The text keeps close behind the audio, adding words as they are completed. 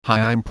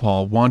Hi, I'm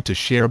Paul. Want to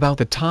share about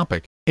the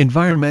topic,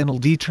 environmental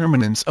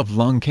determinants of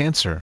lung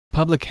cancer.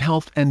 Public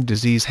health and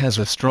disease has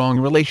a strong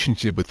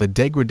relationship with the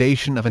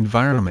degradation of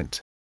environment.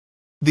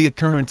 The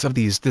occurrence of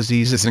these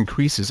diseases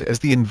increases as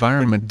the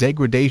environment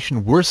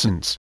degradation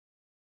worsens.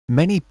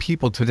 Many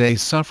people today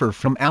suffer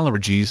from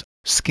allergies,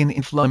 skin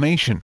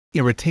inflammation,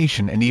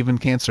 irritation and even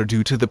cancer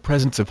due to the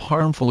presence of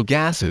harmful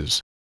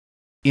gases.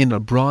 In a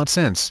broad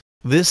sense,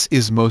 this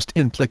is most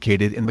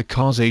implicated in the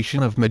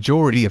causation of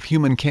majority of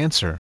human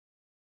cancer.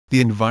 The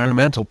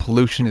environmental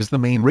pollution is the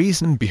main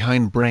reason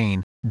behind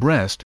brain,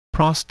 breast,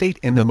 prostate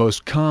and the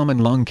most common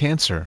lung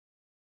cancer.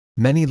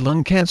 Many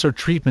lung cancer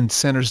treatment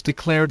centers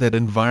declare that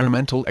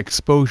environmental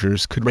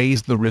exposures could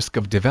raise the risk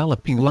of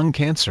developing lung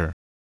cancer.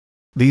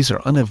 These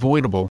are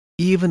unavoidable,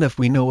 even if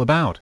we know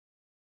about.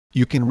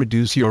 You can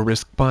reduce your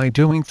risk by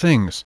doing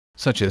things,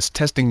 such as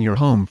testing your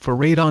home for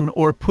radon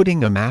or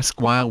putting a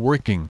mask while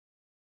working.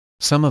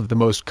 Some of the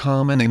most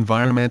common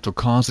environmental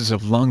causes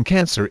of lung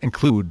cancer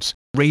includes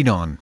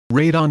radon.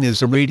 Radon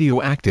is a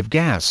radioactive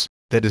gas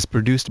that is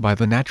produced by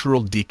the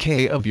natural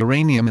decay of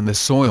uranium in the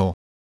soil.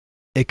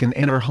 It can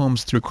enter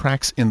homes through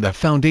cracks in the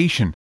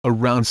foundation,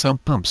 around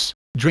sump pumps,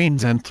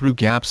 drains and through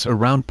gaps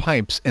around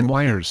pipes and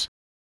wires.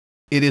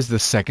 It is the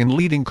second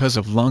leading cause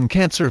of lung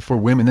cancer for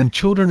women and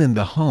children in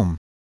the home.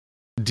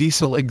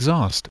 Diesel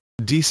exhaust.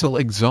 Diesel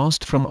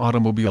exhaust from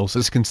automobiles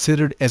is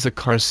considered as a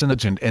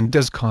carcinogen and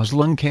does cause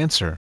lung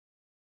cancer.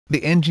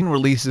 The engine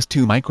releases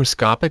two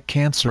microscopic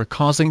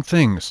cancer-causing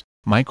things,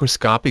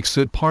 microscopic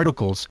soot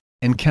particles,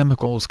 and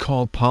chemicals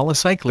called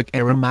polycyclic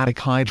aromatic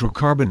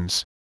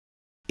hydrocarbons.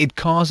 It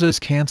causes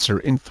cancer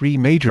in three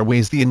major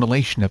ways. The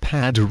inhalation of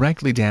PAD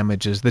directly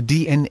damages the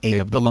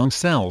DNA of the lung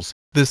cells.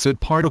 The soot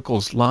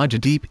particles lodge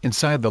deep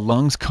inside the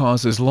lungs,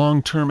 causes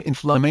long-term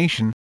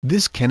inflammation.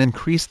 This can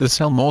increase the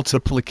cell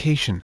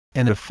multiplication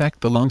and affect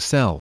the lung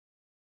cell.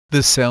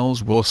 The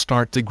cells will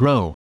start to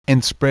grow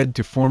and spread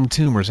to form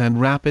tumors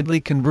and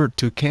rapidly convert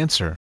to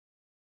cancer.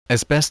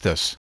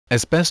 Asbestos.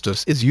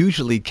 Asbestos is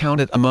usually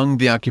counted among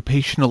the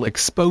occupational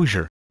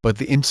exposure, but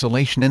the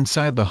insulation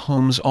inside the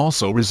homes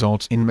also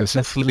results in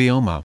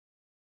mesothelioma.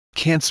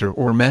 Cancer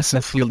or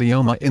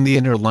mesothelioma in the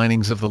inner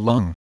linings of the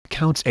lung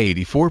counts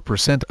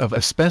 84% of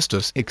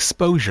asbestos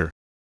exposure.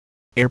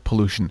 Air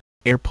pollution.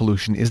 Air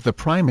pollution is the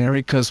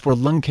primary cause for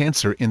lung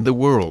cancer in the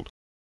world.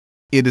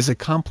 It is a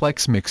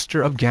complex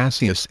mixture of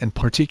gaseous and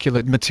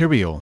particulate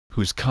material,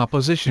 whose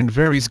composition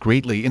varies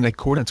greatly in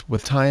accordance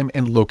with time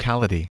and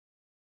locality.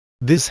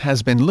 This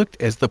has been looked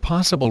as the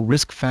possible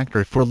risk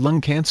factor for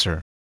lung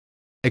cancer.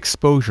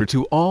 Exposure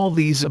to all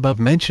these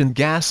above-mentioned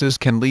gases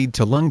can lead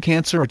to lung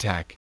cancer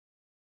attack.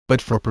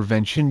 But for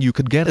prevention you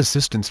could get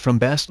assistance from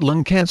best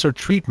lung cancer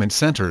treatment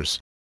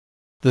centers.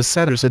 The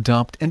centers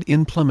adopt and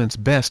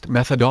implement best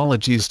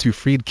methodologies to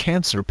free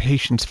cancer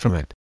patients from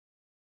it.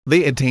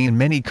 They attend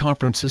many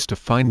conferences to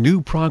find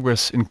new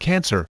progress in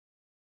cancer.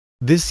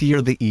 This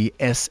year the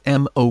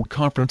ESMO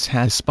conference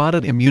has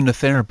spotted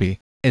immunotherapy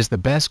as the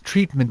best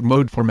treatment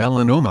mode for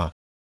melanoma.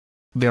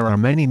 There are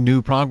many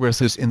new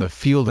progresses in the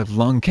field of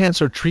lung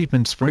cancer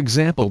treatments, for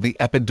example the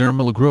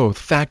epidermal growth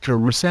factor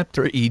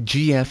receptor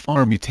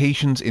EGFR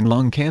mutations in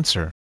lung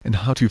cancer, and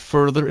how to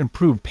further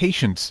improve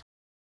patients'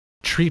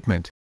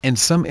 treatment, and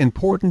some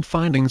important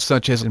findings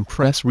such as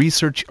IMPRESS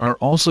research are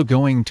also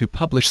going to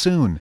publish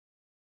soon.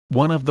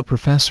 One of the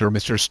professor,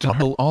 Mr.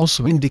 Stahl,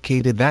 also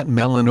indicated that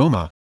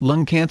melanoma,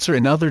 lung cancer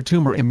and other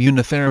tumor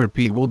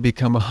immunotherapy will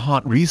become a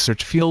hot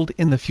research field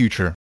in the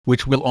future,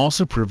 which will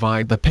also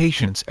provide the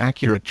patients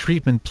accurate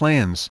treatment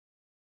plans.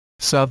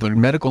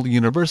 Southern Medical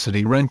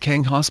University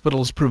Renkang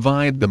hospitals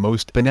provide the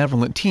most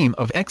benevolent team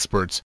of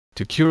experts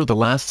to cure the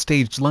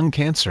last-stage lung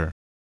cancer.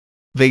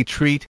 They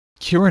treat,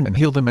 cure and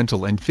heal the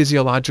mental and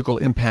physiological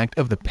impact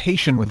of the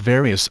patient with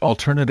various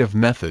alternative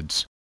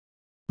methods.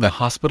 The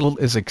hospital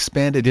is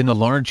expanded in a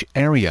large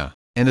area,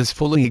 and is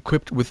fully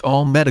equipped with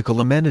all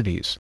medical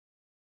amenities.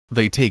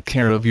 They take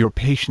care of your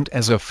patient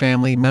as a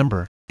family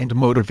member, and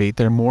motivate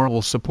their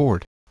moral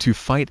support to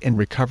fight and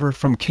recover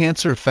from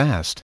cancer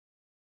fast.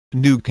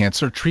 New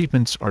cancer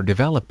treatments are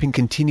developing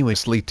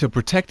continuously to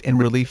protect and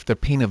relieve the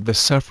pain of the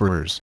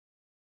sufferers.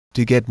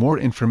 To get more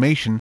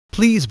information,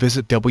 please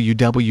visit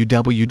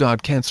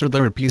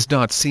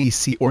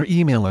www.cancertherapies.cc or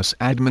email us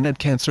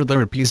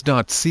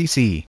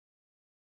admin@cancertherapies.cc.